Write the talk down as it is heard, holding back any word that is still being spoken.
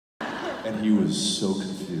and he was so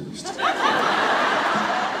confused.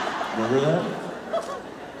 Remember that?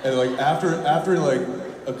 And like after like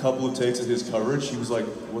a couple of takes of his coverage, he was like,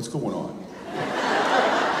 "What's going on?"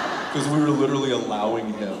 Because we were literally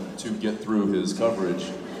allowing him to get through his coverage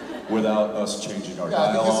without us changing our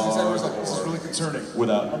dialogue. Because his head was like, "This is really concerning.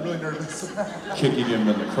 Without I'm really nervous." kicking him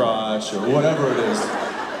in the crotch or whatever it is.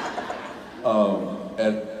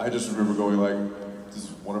 And I just remember going like, "This is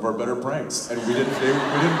one of our better pranks," and we didn't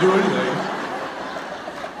do anything.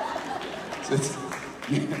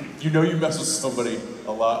 You know you mess with somebody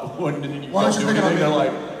a lot when you don't do anything, they're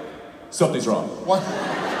like, something's wrong. Why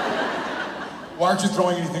aren't you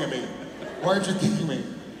throwing anything at me? Why aren't you kicking me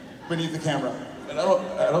beneath the camera? And I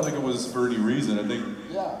don't think it was for any reason. I think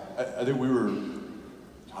I think we were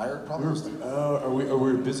tired, probably. We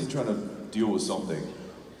were busy trying to deal with something.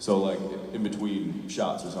 So like in between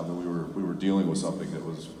shots or something, we were dealing with something that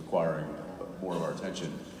was requiring more of our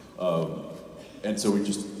attention, and so we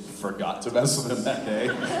just forgot to mess with him that day,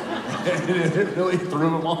 and it really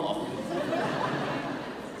threw him off.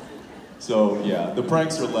 So yeah, the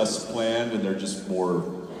pranks are less planned, and they're just more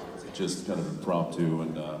just kind of impromptu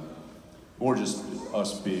and more just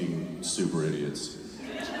us being super idiots.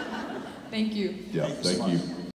 Thank you. Yeah, thank you.